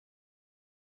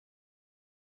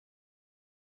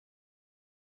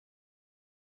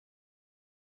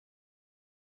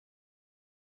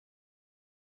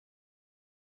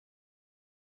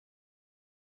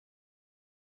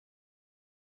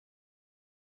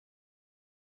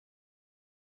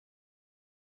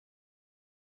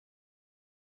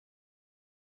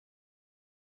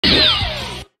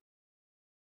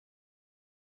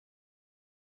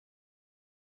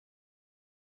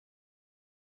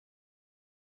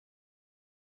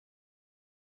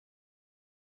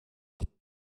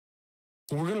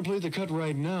We're going to play the cut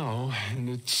right now, and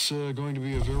it's going to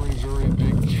be a very, very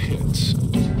big hit.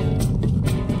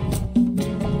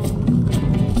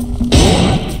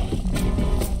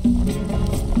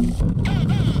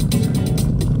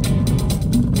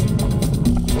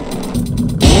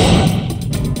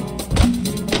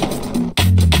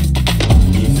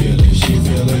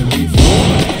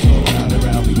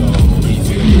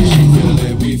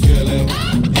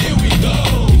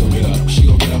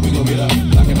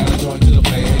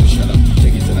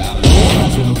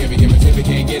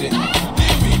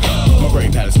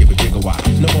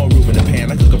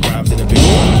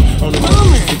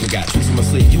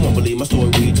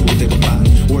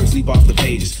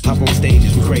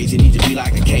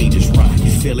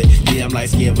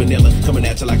 Light-skinned vanilla, coming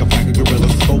at you like a pack of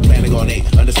gorillas. Whole planning on eight,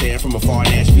 understand from afar.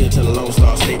 Nashville to the Lone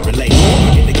Star State relate.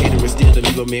 Indicator is still the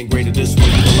legal men greater this way.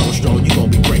 You alone strong, you gon'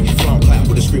 be great. Front clap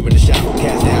with a scream in the shout.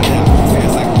 Cast down,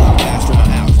 fast like a rock blast, drown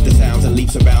out. The sounds and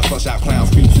leaps and bounds, flush out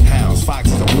clowns, creeps and hounds,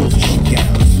 foxes and wolves and shoot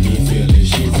gowns. He feel it,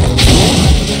 she feel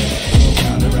it.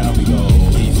 Round and round we go.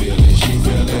 He feel it, she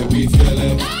feel it, we feel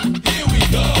it. Here we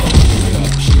go. Get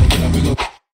up, she gon' get up, we go.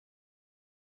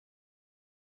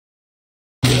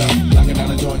 Knocking down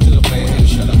the joint to the player, and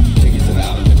shut up. Take it to the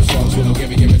outlet, never songs, we don't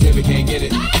give it, till we can't get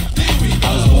it.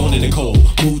 I was born in the cold,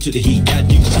 moved to the heat, got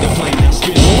used to the flame that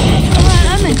spit on me.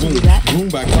 Room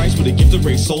by Christ with a gift of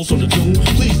race, souls on the tomb.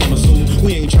 Please don't assume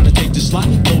we ain't trying to take the slot,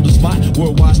 know the spot.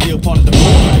 Worldwide still part of the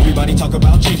plan. Everybody talk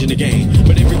about changing the game,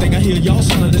 but everything I hear y'all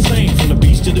sounding the same. From the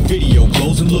beats to the video,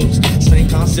 clothes and looks, same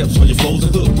concepts for your flows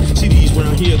and hooks. CDs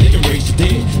around here, they can raise the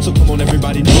dead. So come on,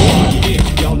 everybody, know what you hear.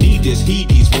 Y'all need this, heed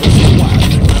these words and wise.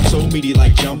 I'm so meaty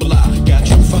like jambalaya, got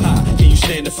you for high. Can you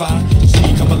stand the fire?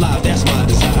 See you come alive, that's my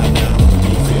desire now.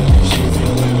 We feel it, she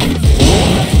feel it, we feel it.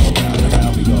 Round and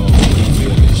round we go. He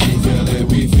feel it, she feel it,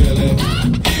 we feel it.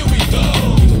 Here we go.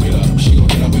 We gon' get up, she gon'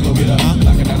 get up, we gon' get up.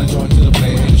 Knocking down the joint to the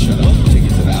player, and shut up. Take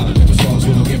it to the outlet, never songs,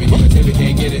 we don't give it, till we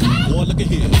can't get it. Boy, look at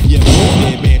here. You ever heard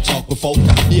a dead man talk before?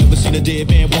 You ever seen a dead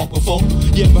man walk before?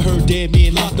 You ever heard dead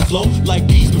men lock the flow like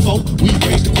bees before? We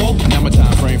raised the quote. Now my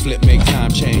time frame flip, make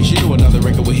time change. You do another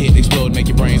record with hit, explode, make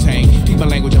your brains hang. Keep my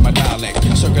language and my dialect,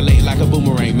 circulate like a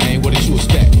boomerang, man. What did you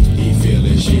expect? He feel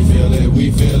it, she feel it,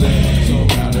 we feel it. So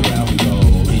round and round we go.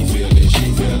 He feel it,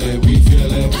 she feel it, we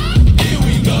feel it. Here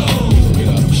we go. We gon' get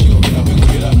up, she gon' get up, we gon'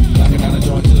 get up. Knocking down the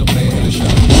joint to the player, and shut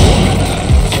up.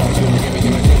 Songs we don't give it,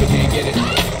 till we can't get it.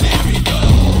 Here we go.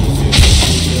 He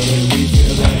feel it, we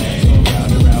feel it. So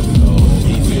round and round we go.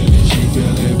 He feel it, she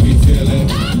feel it, we feel it.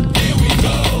 Here we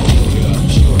go. We gon' get up,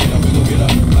 she gon' get up, we gon' get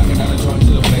up. Knocking down the joint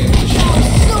to the player, and shut up.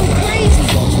 So crazy.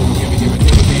 Songs we don't give it, till we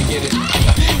can't get it.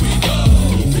 Here we go.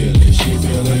 He feel it, she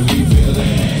feel it, we feel it.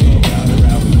 So round and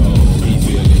round we go. He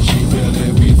feel it, she feel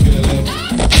it, we feel it.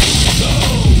 So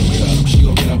we gon' get up, she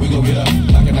gon' get up, we gon' get up.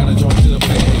 Knocking down the joint to the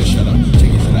player, and shut up.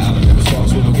 Take it to the outlet, never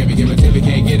songs we don't give it, till we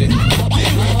can't get it. Here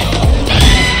we go.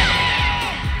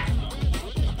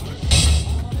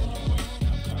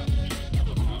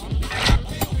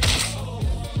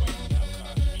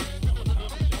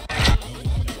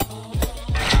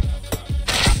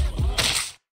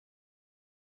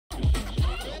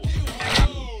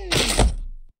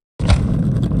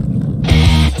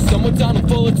 Somewhere down in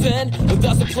Fullerton,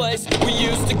 that's a place we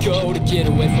used to go to get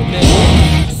away from it.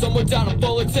 Somewhere down in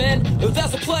Fullerton,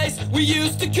 that's a place we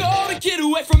used to go to get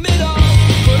away from it all.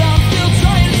 But I'm still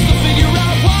trying to figure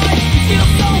out why it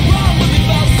feels so wrong when we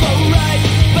felt so right.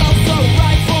 Felt so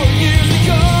right 4 years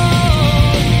ago.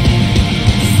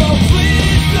 So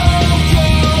please don't go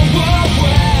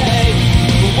away.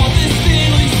 I want this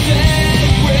feeling stay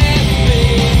with me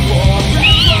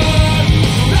forever.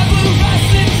 Forever I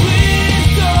say please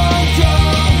don't go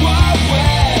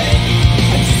away.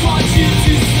 I just want you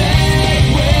to stay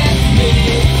with me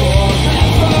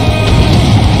forever.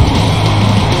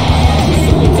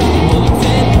 Somewhere down in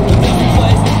Fullerton, there's a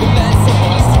place that meant so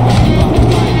much to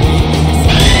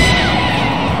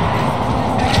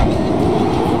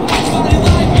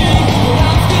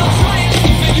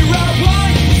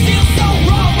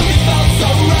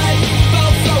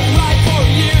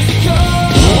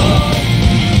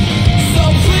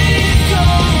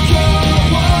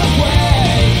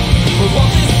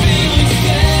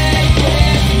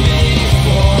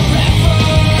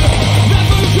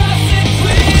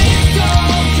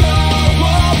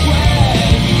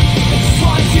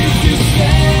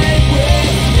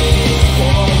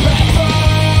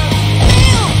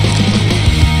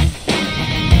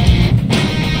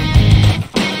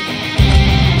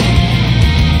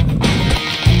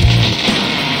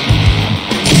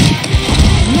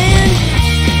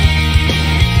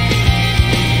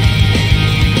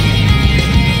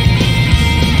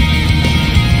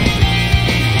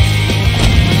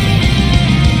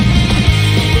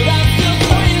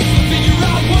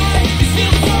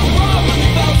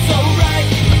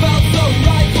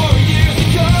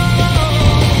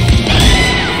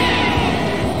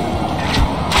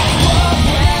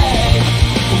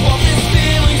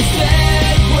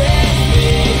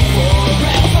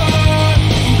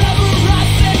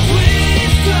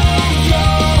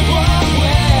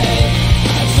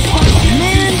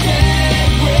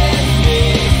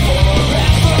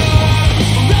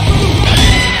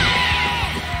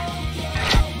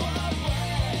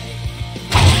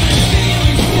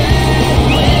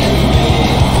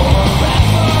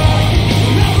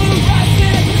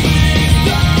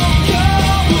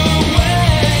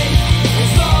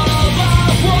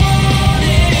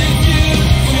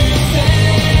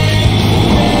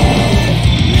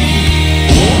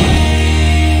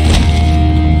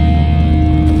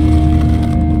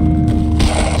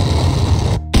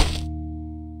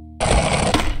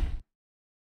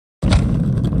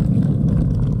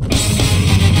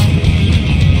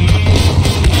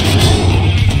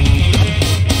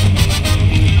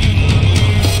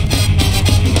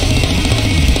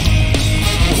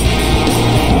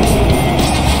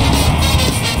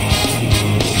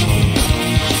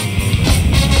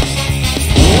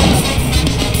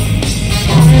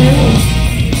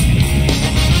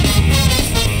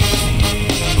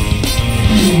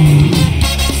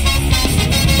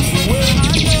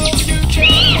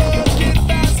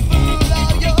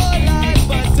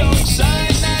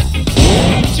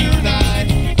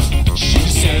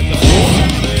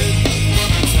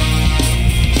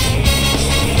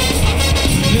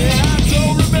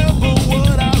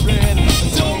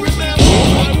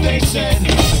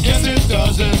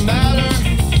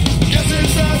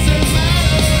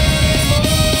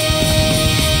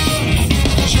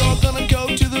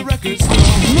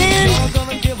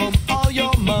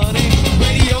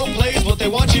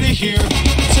hear.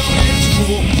 Tell me it's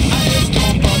cool, I just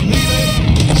don't believe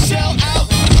it. Sell out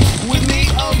with me,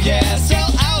 oh yeah,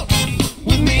 sell out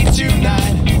with me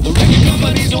tonight. The record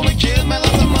company's only give me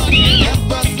lots of money, and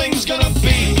everything's gonna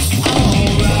be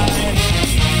alright.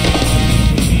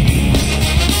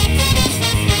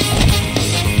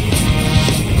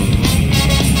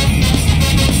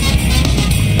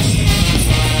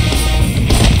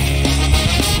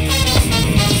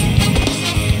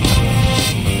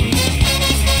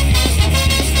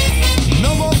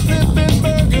 No more flipping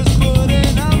burgers,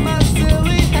 putting on my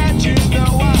silly hat. You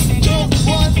know I don't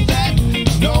want that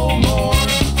no more.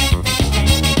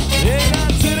 And I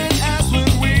didn't ask when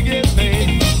we get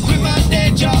paid. Quit my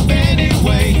day job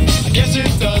anyway. I guess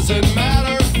it doesn't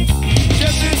matter.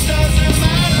 Guess it doesn't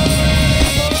matter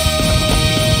anymore.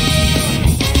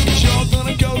 'Cause you're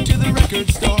gonna go to the record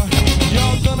store.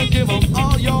 You're gonna give them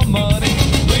all your money.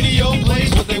 Radio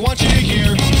plays what they want you to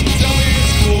hear. Tell me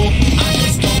it's cool, I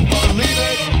just don't believe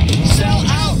it. Sell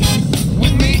out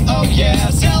with me, oh yeah,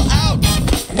 sell out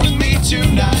with me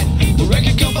tonight. The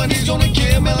record company's gonna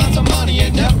give me lots of money,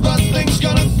 and everything's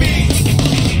gonna be.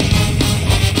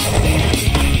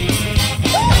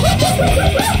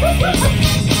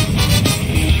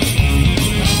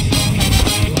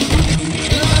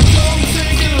 And I don't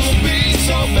think it'll be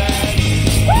so bad.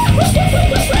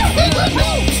 And I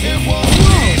know it won't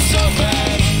be so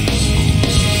bad.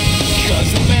 'Cause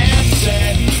the man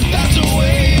said that's the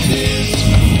way it is.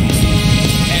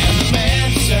 And the man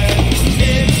said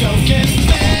it don't get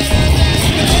better than this.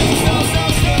 No, no,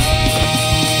 no.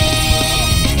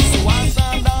 So I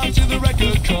signed on to the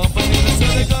record company. They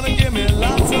said they're gonna give me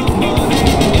lots of money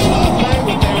if I play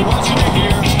what they want you to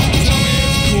hear. Tell me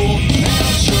it's cool, and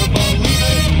I sure believe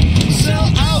it. Sell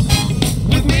out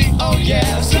with me, oh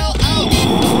yeah, sell out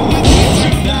with me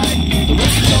tonight. The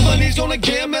record company's gonna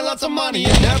give me lots of money,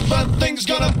 and everything's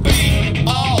gonna be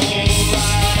alright. The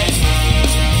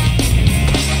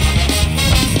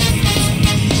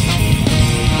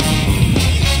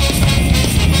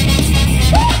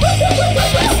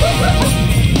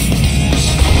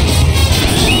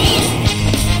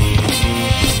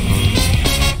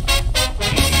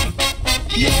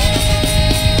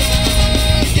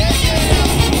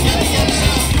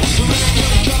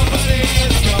record company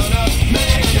is gonna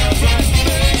make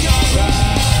everything alright.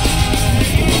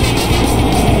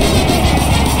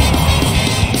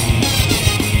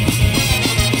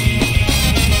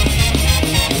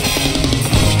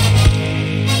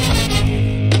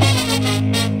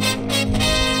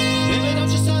 Living up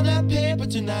just on that paper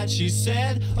tonight, she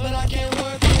said, but I can't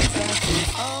work exactly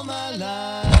all my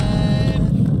life.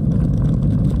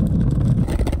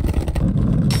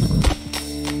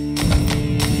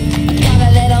 Got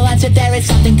a little answer, there is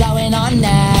something going on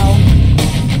now.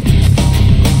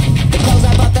 The clothes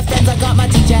I bought, the friends I got, my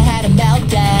teacher had a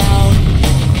meltdown.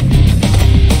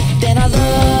 Then I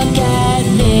look at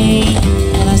me,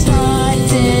 and I start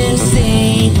to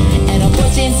see, and a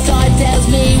voice inside tells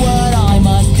me what I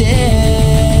must do.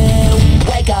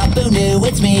 Wake up, who knew?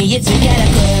 It's me, it's you, get a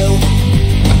clue.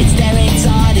 It's there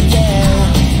inside of you.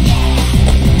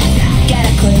 Get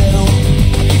a clue.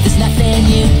 There's nothing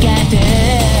you can do.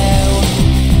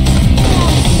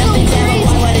 Nothing's ever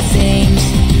quite what it seems.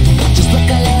 Just look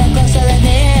a little closer at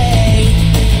me.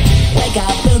 Wake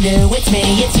up, who knew? It's me,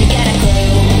 it's you, get a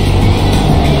clue.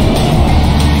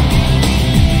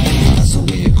 That's the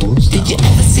way it goes. Did you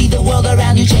ever see the world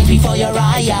around you change before your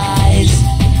eyes?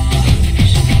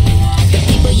 The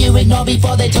people you ignore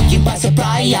before they took you by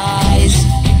surprise.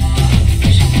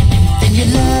 Then you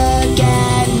look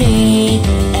at me,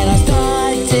 and I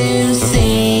start to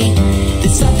see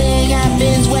that something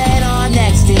happens when I'm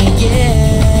next to you.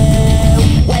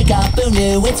 Wake up, who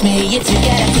knew? It's me, it's you,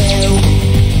 get a clue.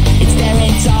 It's there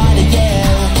inside of you.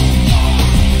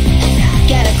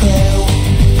 Get a clue.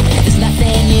 There's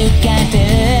nothing you can do.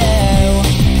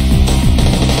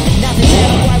 Nothing's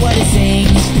ever quite what it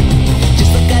seems.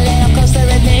 Just look a little closer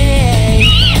at me.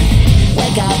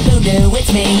 Wake up, who knew?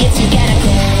 It's me, it's you, get a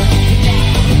clue.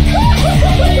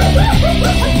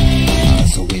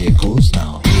 That's the way it goes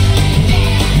now.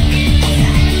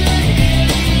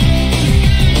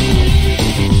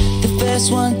 The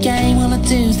first one came on a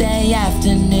Tuesday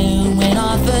afternoon when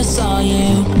I first saw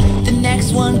you. The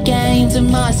next one came to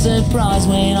my surprise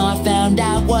when I found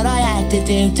out what I had to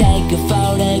do. Take a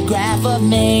photograph of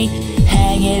me,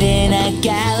 hang it in a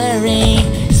gallery,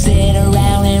 sit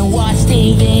around and watch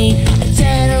TV. I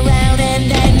turn around and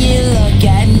then you look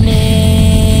at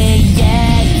me.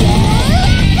 Yeah, yeah.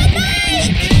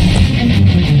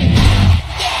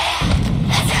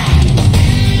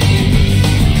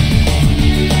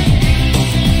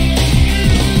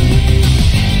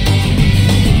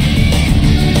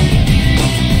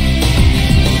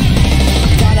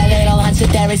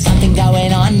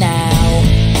 on now.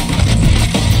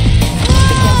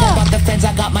 The girls I bought the friends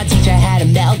I got, my teacher had a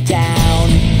meltdown.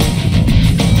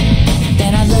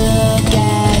 Then I look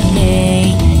at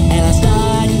me and I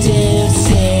start to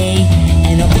see,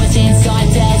 and a voice inside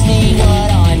tells me what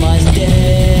I must do.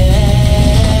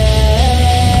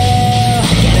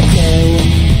 Get a clue,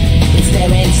 it's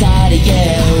there inside of you.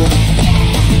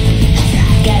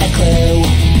 Get a clue,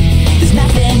 there's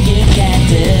nothing you can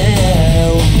do.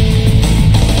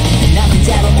 And nothing's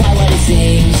ever quite what it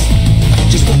seems.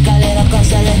 Just look a little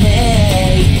closer at me.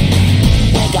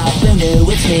 Wake up, who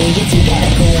knew it's me? It's you. Get a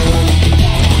clue.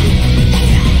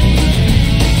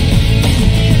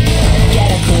 Get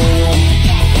a clue.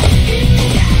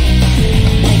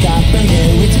 Wake up, who knew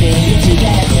it's me? It's you.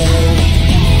 Get a clue.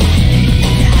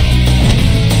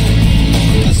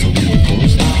 That's what we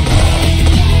proposed.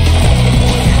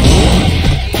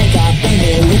 Wake up, who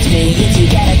knew it's me? It's you.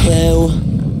 Get a clue.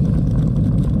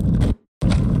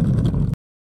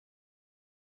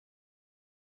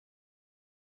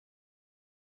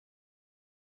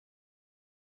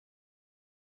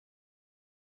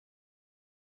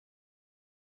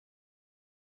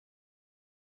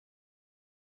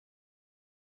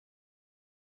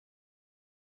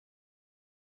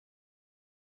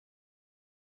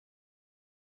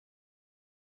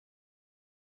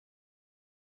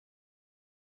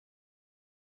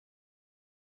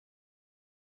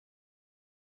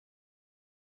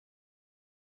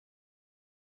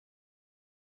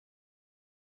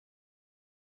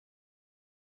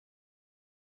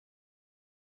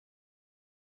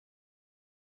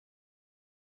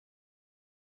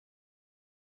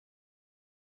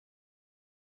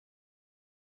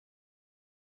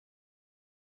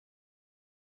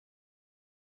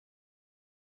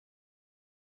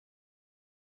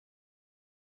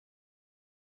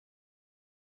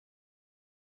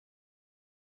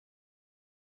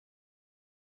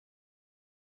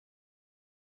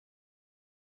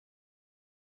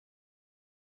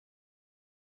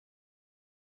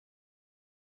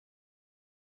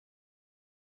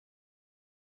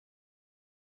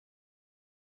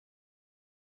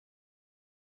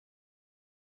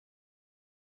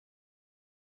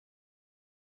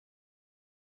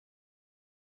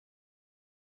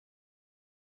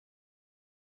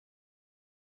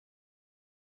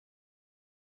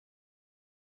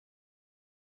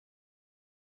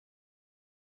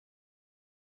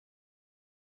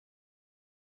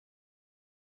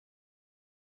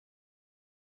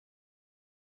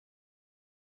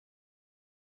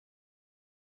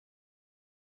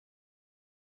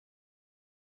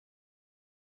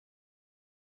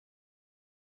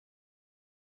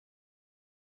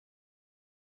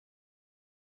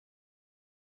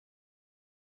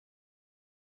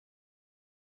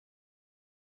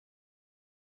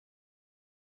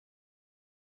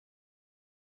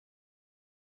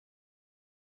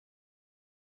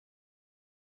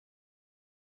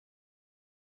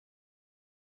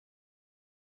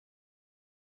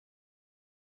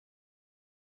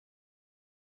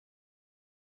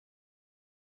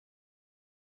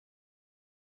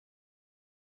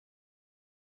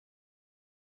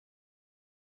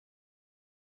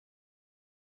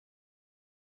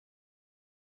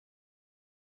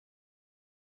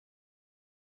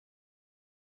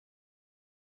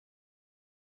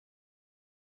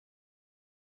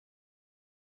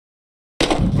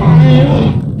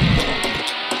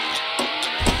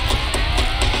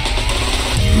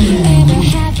 Ever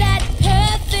have that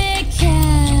perfect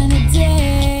kind of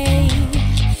day?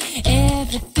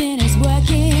 Everything is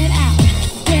working out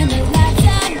when the lights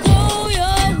out go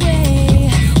your way.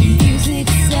 The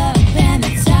music's up and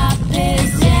the top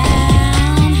is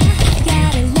down.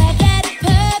 Gotta love that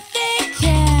perfect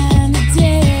kind of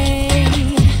day.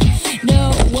 No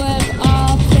work,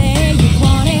 all play. You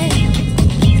want it,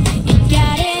 you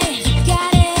got it, you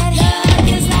got it.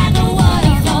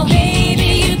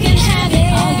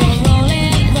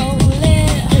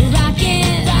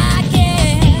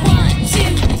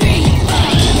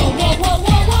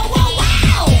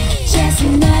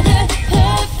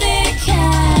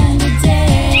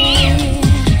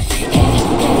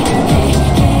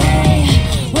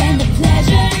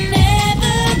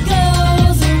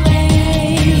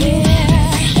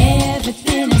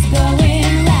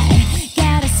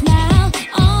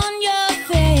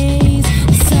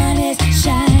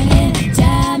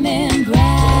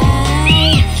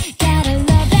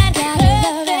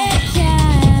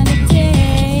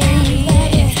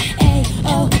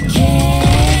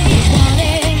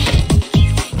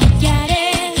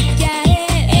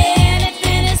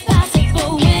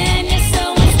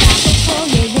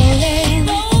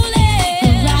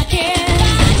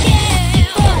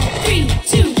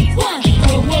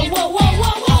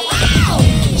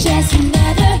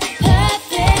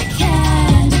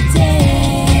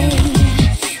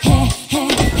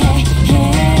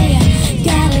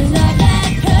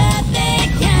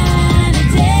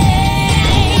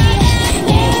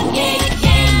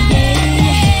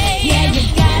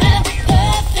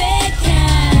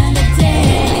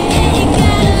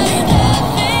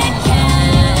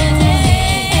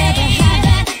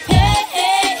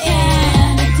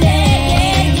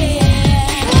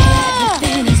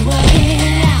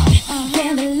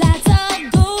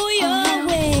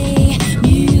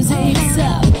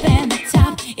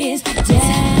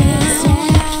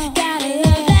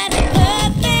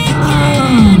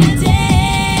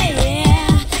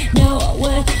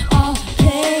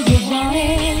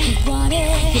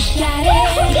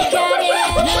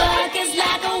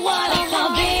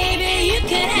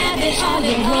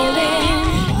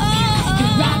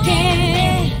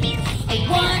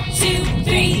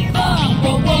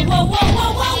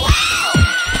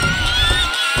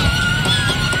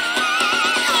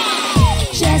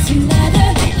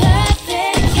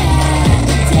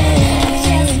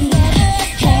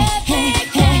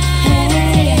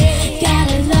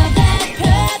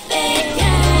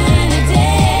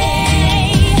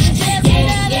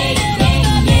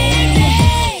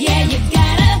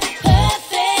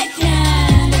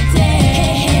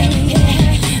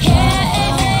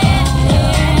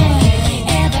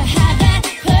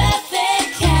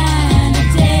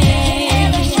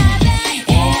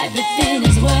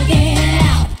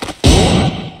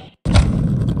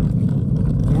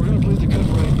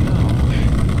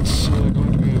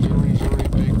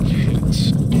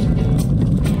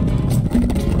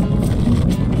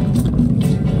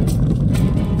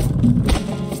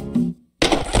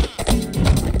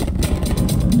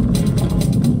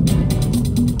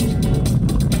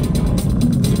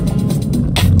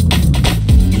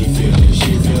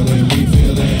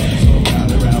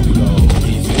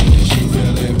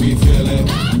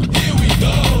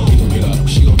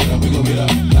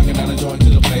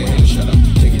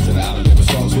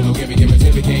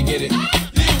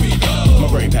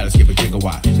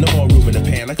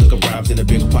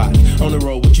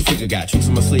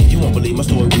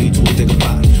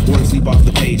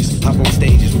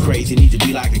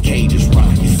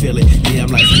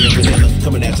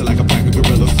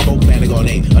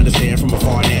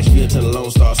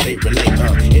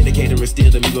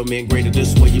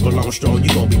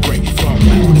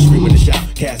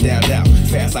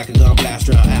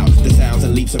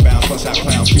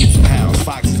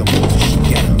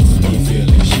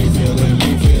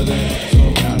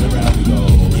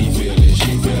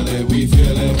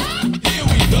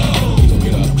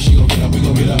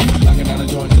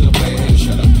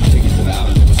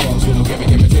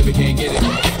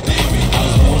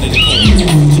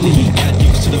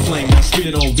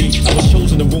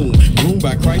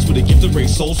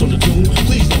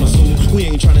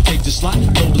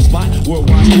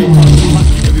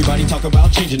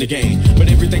 The game, but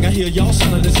everything I hear y'all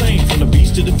sounding the same. From the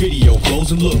beats to the video,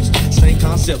 clothes and looks, same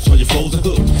concepts for your flows and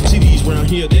hooks. CDs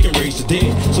around here, they can raise the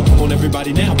dead. So come on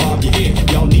everybody now, bob your head.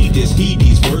 Y'all need this, heed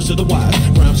these words of the wise.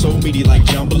 Rhyme so meaty like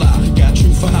jambalaya. Got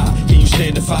truth for high, can you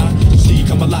stand the fire? See you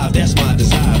come alive, that's my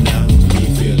desire now. We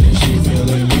feel it, she feel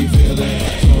it, we feel it.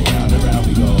 So round and round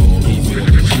we go. He feel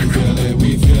it, she feel it,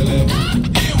 we feel it.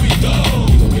 Here we go.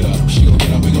 We gon' get up, she gon'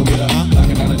 get up, we gon' get up.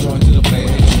 Knocking down the joint to the play,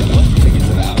 shut up. Take it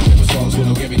to the album. We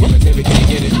don't give it, can't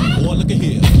get it. Boy, look at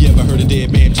here. You ever heard a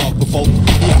dead man talk before?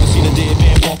 You ever seen a dead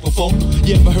man walk before?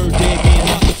 You ever heard dead men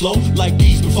rock the flow like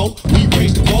these before? We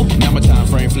raised the quote. Now my time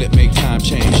frame flip, make time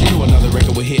change. You know another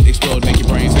record will hit, explode, make your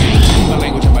brains change. My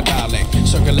language and my dialect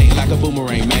circulate like a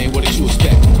boomerang, man. What did you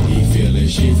expect? He feel it,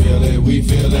 she feel it, we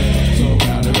feel it. So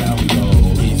round and round we go.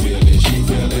 He feel it, she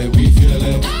feel it, we feel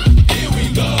it. Here we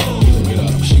go. We gon' get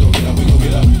up, she gon' get up, we gon'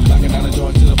 get up. Knocking down the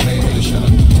joint to the player, hit the shut up.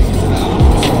 Take it to the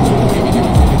album.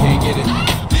 Can't get it.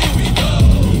 There we go.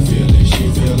 He feel it, she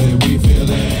feel it, we feel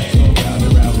it. So round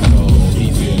and round we go. He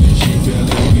feel it, she feel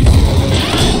it, we feel it.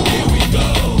 Here we go.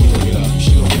 We gon' get up,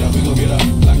 she gon' get up, we gon' get up.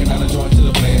 Knocking down the joint to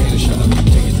the player, hit the shut up.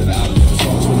 Take it to the album, the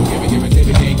songs we don't give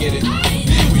it, can't get it. There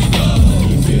we go.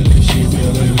 He feel it, she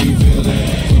feel it, we feel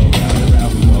it. So round and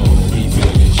round we go. He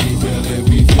feel it, she feel it,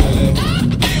 we feel it.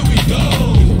 There we go.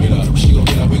 We gon' get up, she gon'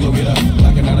 get up, we gon' get up.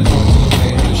 Knocking down the joint to the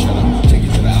player, hit the shut up. Take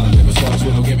it to the album, the songs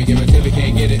we don't give it,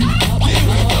 can't get it.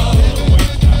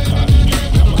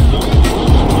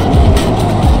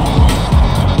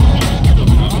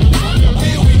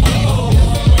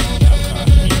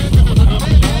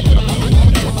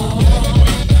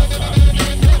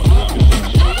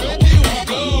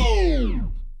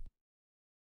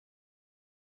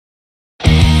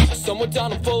 Somewhere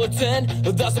down in Fullerton,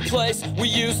 that's a place we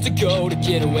used to go to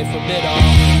get away from it all.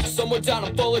 Somewhere down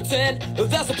in Fullerton,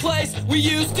 that's a place we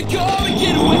used to go to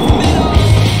get away from it all.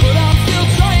 But I'm still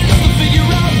trying to figure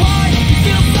out why we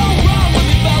feel so wrong when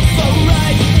we felt so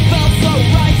right. Felt so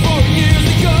right 4 years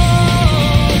ago.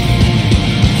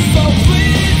 So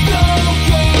please don't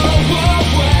go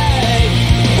away.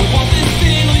 I want this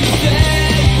feeling to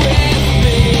stay with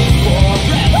me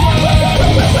forever.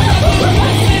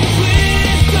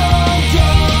 Please don't go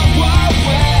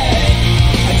away.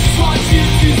 I just want you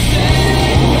to stay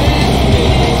with me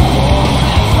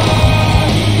forever.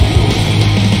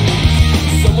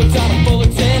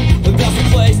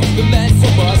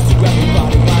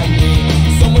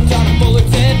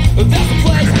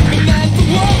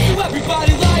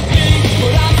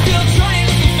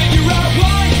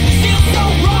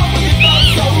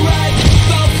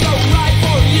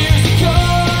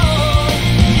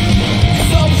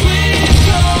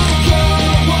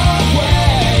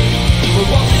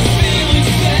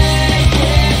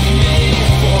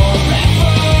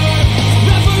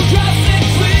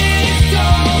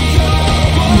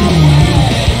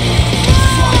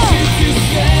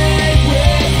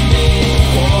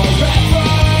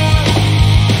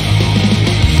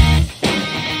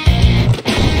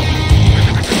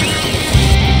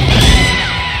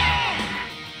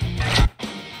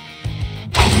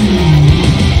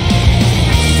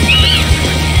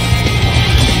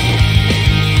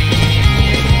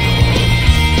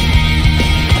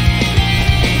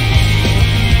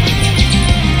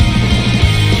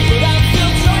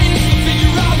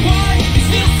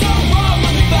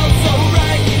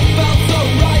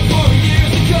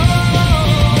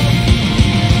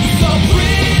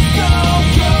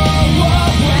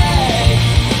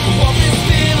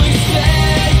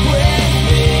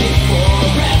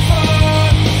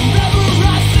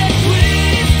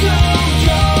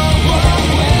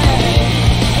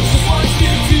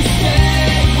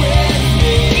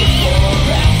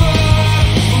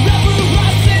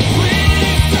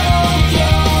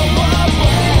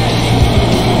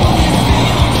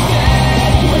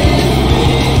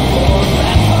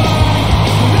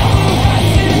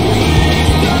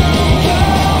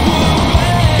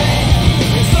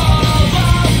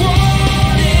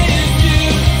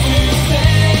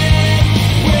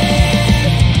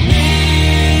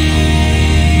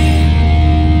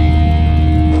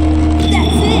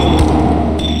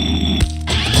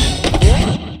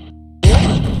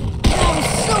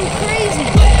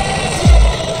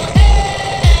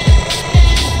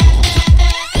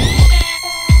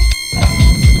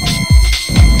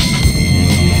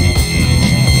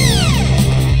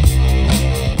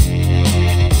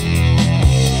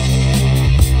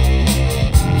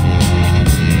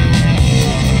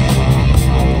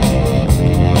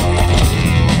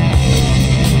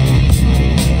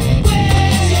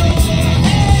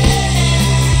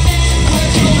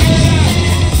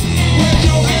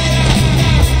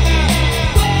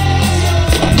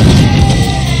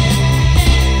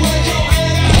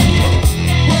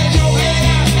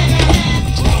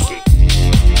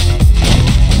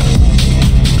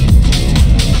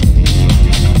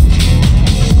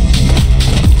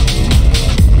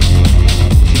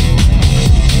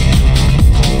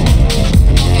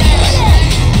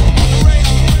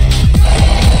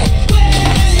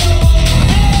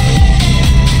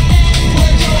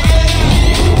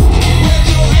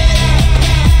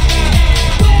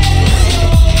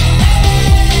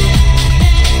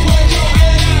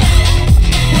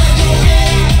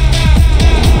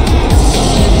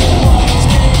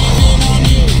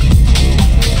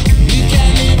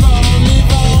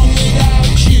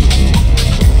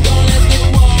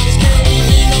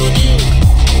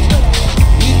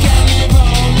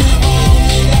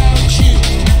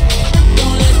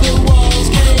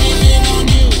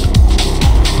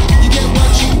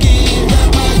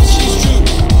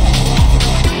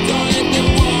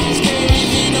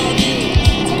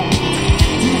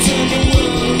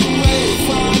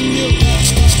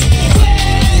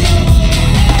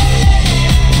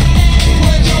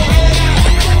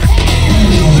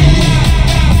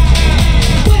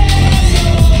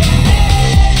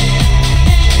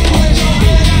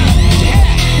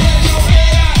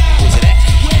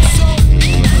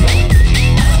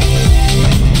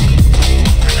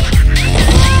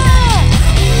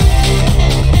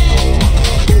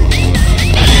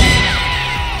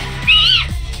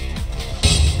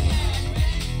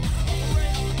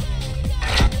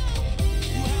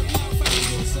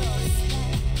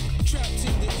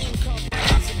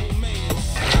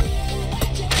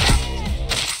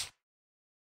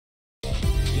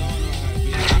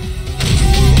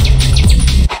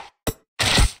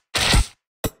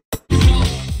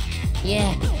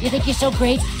 Yeah, you think you're so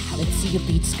great? Let's see you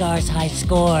beat Scar's high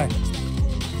score.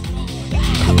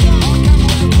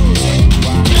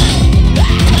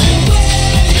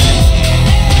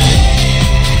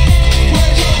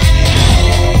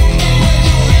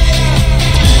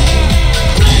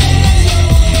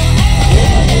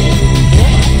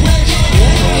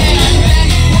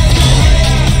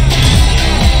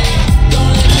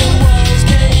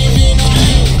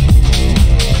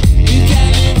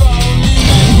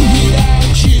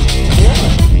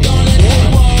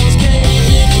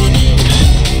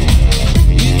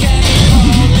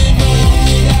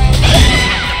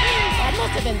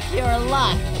 Pure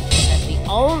luck. That's the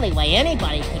only way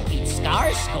anybody could beat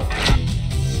Scar's score.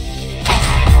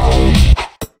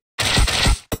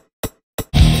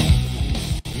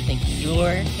 You think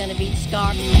you're gonna beat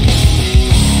Scar?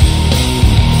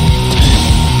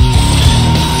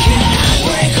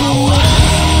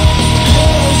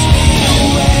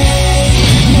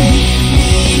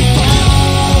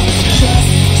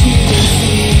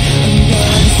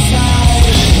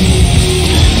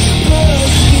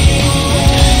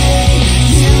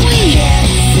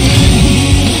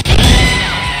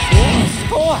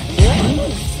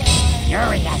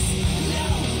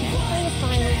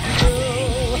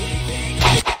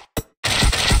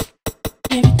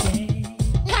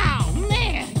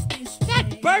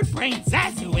 Bird-brained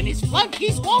Zazu and his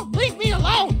flunkies won't leave me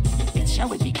alone. It sure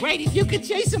would be great if you could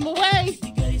chase him away.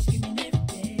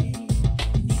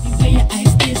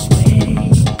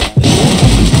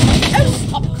 Oh,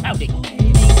 stop crowding.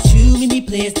 Too many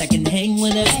players that can hang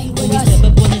with us when we step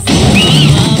up on the scene.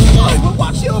 Oh,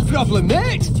 what's your problem,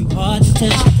 mate? Too hard to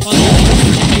touch. All the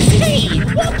Hey,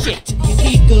 watch it. Here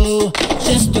we go.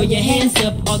 Just throw your hands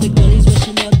up. All the girlies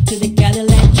rushing up to the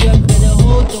Cadillac truck. Better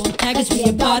hold on tight 'cause we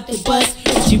about to bust.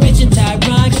 She rich and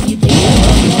Tyron, can you think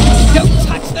of Don't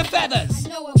touch the feathers.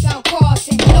 Know about cars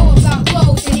and know about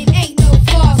clothes, and it ain't no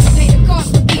flaws. Pay the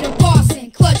cost to be the boss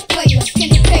and clutch player,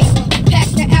 pen and paper, pack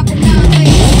the apple 9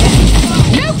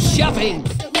 layers. No shoving.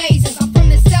 The lasers, I'm from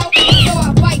the south, so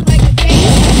I bite like a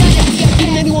gator.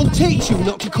 Didn't anyone teach you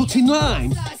not to cut in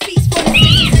line? Seats for the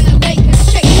bitches and the Lakers,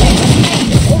 shake,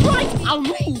 All right, I'll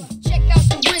move. check out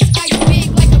the wrist, ice big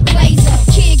like a blazer.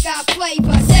 Kid got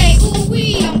flavor, say ooh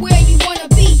wee, I'm where you wanna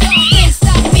be. Y'all can't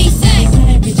stop me, say.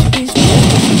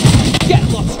 Get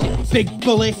lost, you big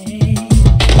bully.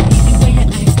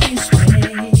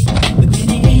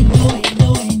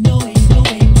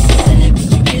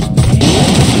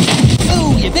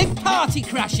 Oh, you big party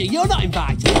crasher, you're not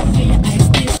invited.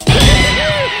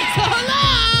 So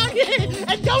long,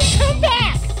 and don't come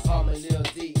back.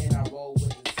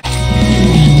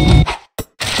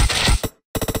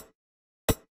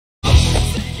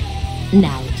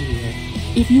 Now, dear,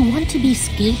 if you want to be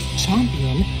skate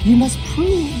champion, you must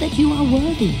prove that you are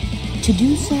worthy. To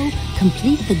do so,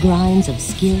 complete the grinds of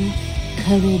skill,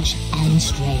 courage, and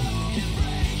strength.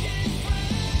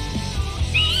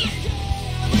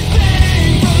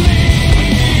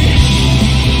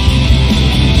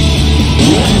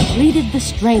 You completed the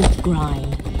strength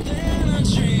grind.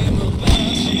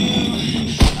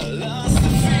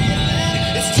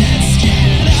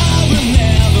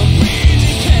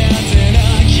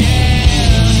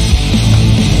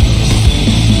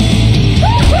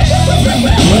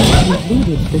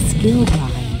 Completed the skill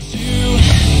grind.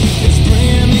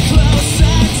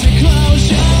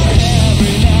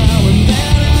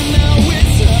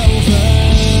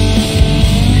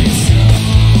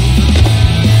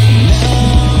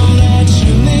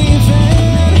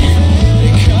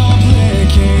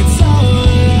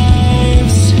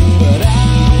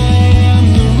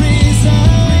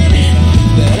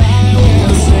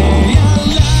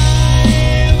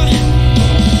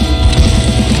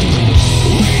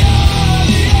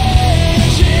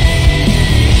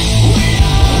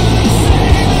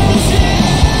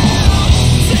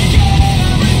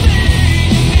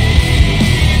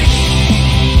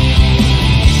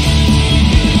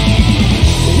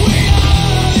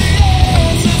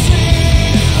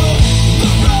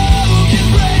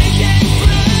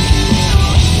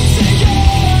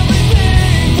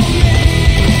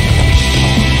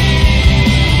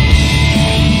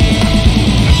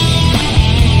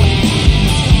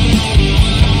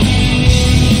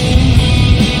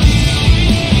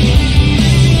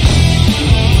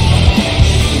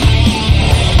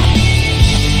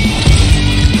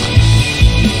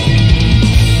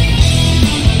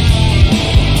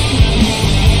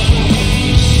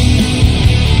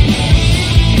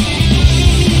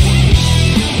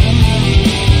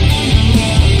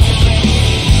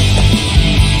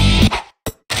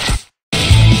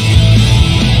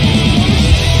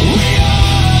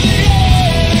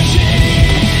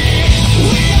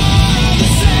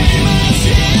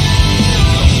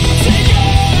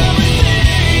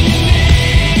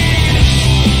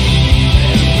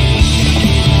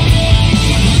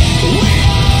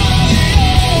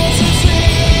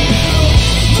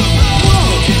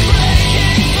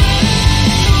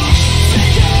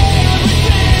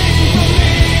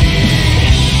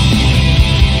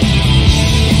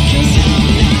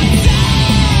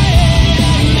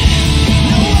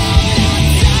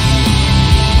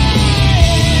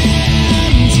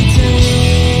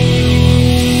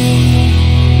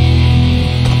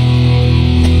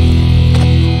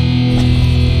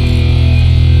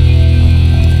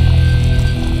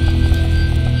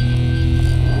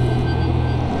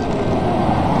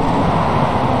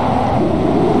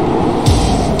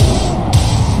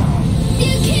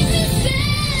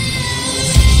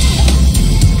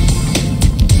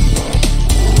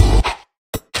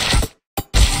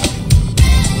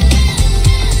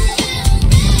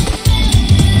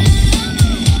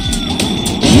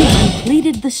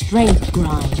 completed the strength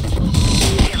grind.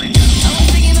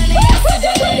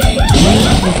 You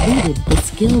completed the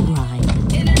skill grind.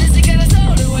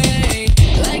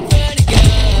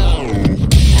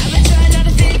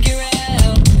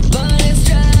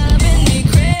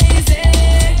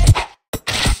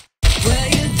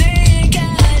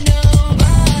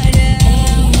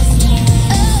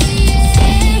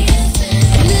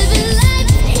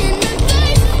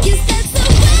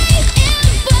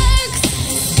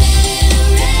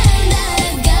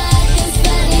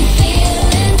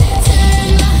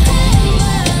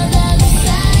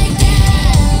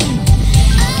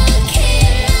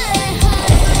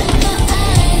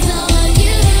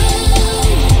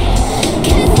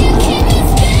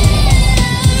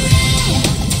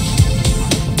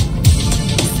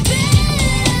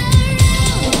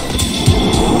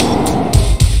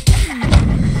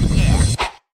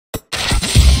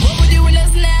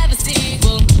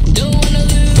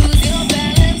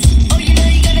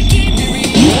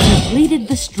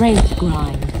 The strength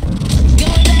grind.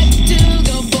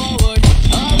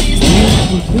 You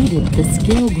completed the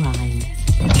skill grind.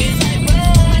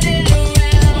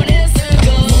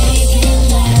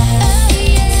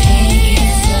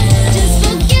 Just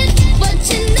forget what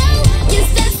you know. Yes,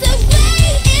 that's the way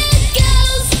it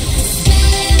goes.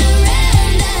 Spin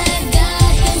around, I got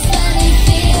this funny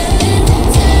feeling.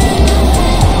 Turn my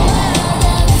whole world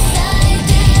upside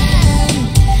down.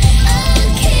 I'll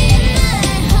keep my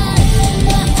heart,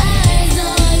 my eyes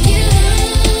on you.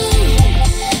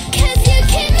 'Cause you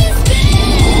keep me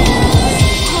spinning.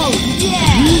 Oh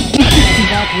yeah!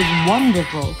 That was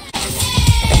wonderful.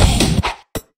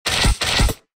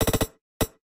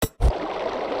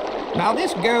 Now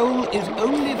this goal is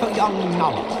only for young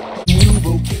Nala.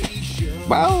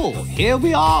 Well, here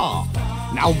we are.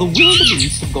 Now the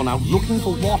wildebeest have gone out looking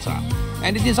for water,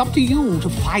 and it is up to you to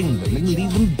find them and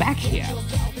lead them back here.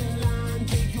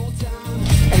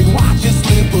 And watch it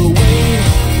slip away.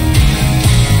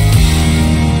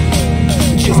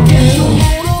 Just get your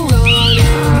motor running.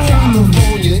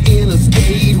 California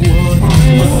Interstate 1,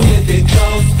 Pacific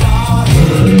Coast Party.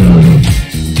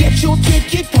 Get your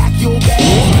ticket, pack your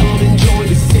bags, come and join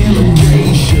the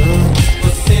celebration.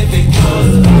 Pacific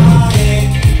Coast Party.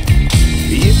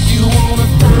 If you wanna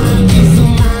find peace of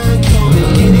mind, come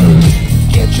and get it.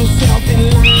 Get yourself in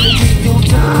line, take your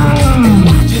time, and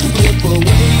watch it slip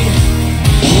away.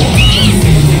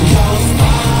 Pacific Coast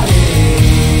Party.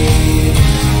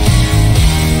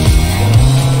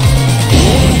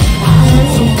 I heard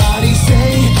somebody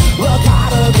say, work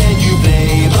harder than you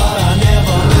play, but I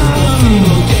never missed a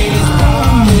single day's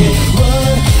party.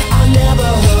 But I never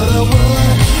heard a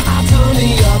word, I turned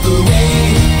the other way.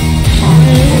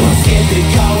 Pacific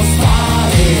Coast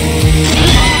Party.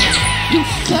 You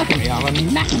certainly are a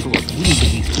natural at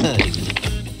wildebeest herding.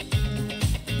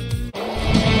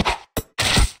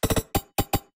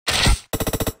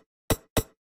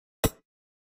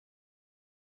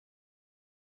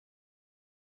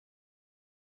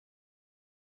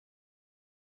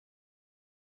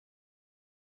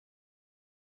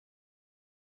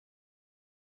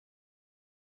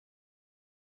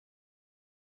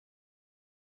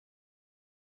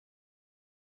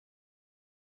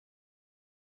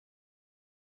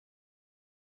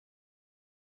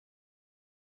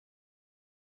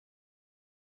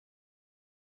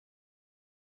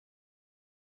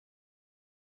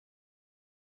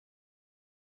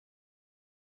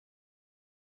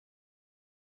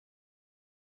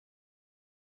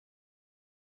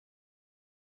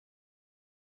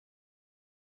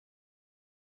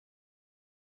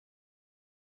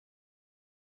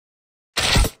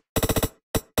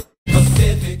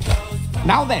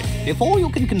 Now then, before you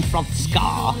can confront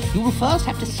Scar, you will first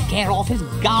have to scare off his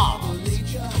guards.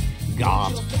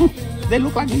 Guards? They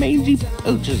look like mangy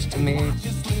poachers to me.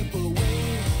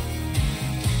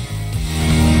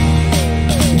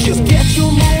 Just get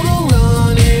your motor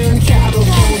running,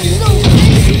 California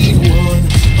Interstate 1,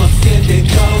 Pacific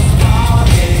Coast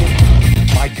Party.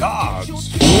 My gods!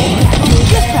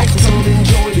 Just practice and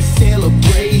enjoy the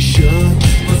celebration.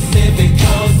 Pacific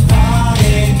Coast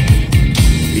Party.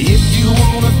 If you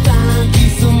wanna find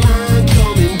peace of mind,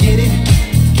 come and get it.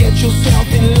 Get yourself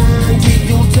in line, take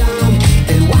your time,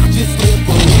 and watch it slip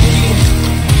away.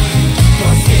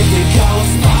 Pacific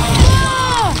Coast Party.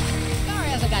 Scar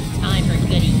hasn't got time for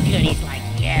goodies like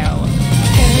you.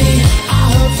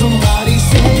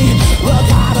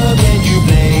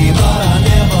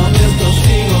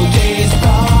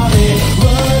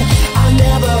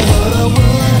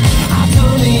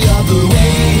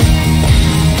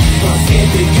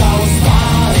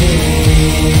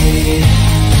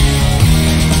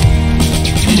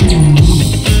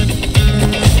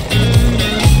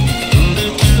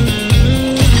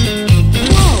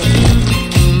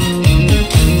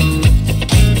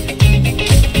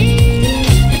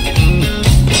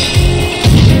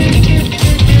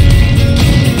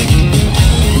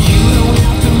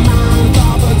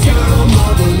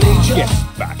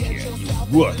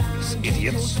 Thanks,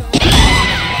 idiots.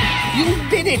 You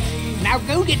did it! Now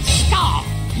go get Scar!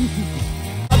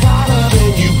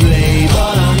 You play,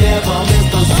 but I never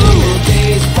missed a single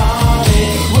day's party.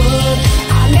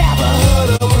 I never heard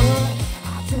a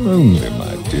word. Only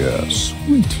my dear,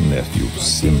 sweet nephew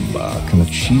Simba can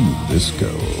achieve this goal.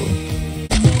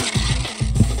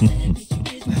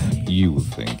 You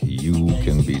think you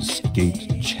can be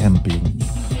skate champion?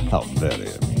 How very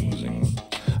amusing.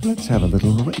 Let's have a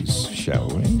little race, shall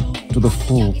we? To the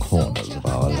four corners of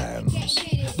our lands.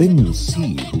 Then you'll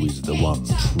see who is the one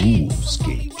true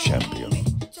skate champion.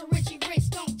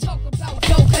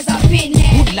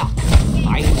 Good luck.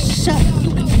 I'm certain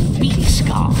you can beat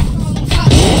Scar.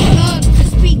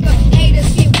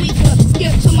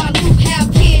 Skip to my loop,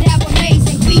 have kid, have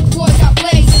amazing beat boys, I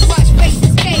blaze and watch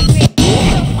faces caving.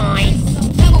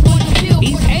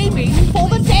 He's aiming for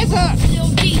the desert. Lil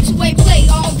D to a play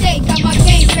all day, got my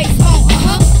game face on,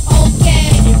 okay.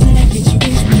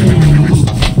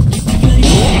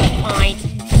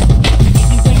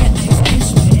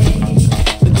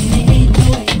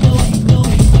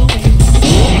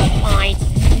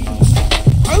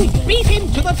 Oh, beat him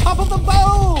to the top of the bowl.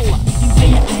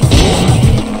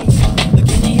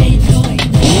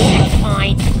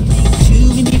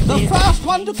 The first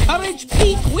one to Courage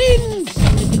Peak wins!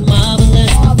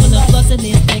 Marvelous, full of fuss and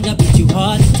this thing I beat you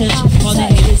hard to touch. All the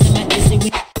haters in my dissing, we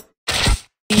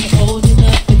ain't old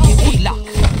enough for you. Good luck.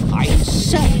 I am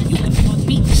certain you can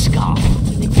beat Scar.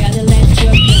 The Cadillac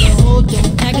truck, get a hold,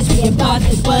 don't tag us, we about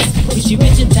the bus. Wish you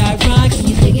rich and die rock, and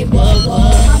you think it was.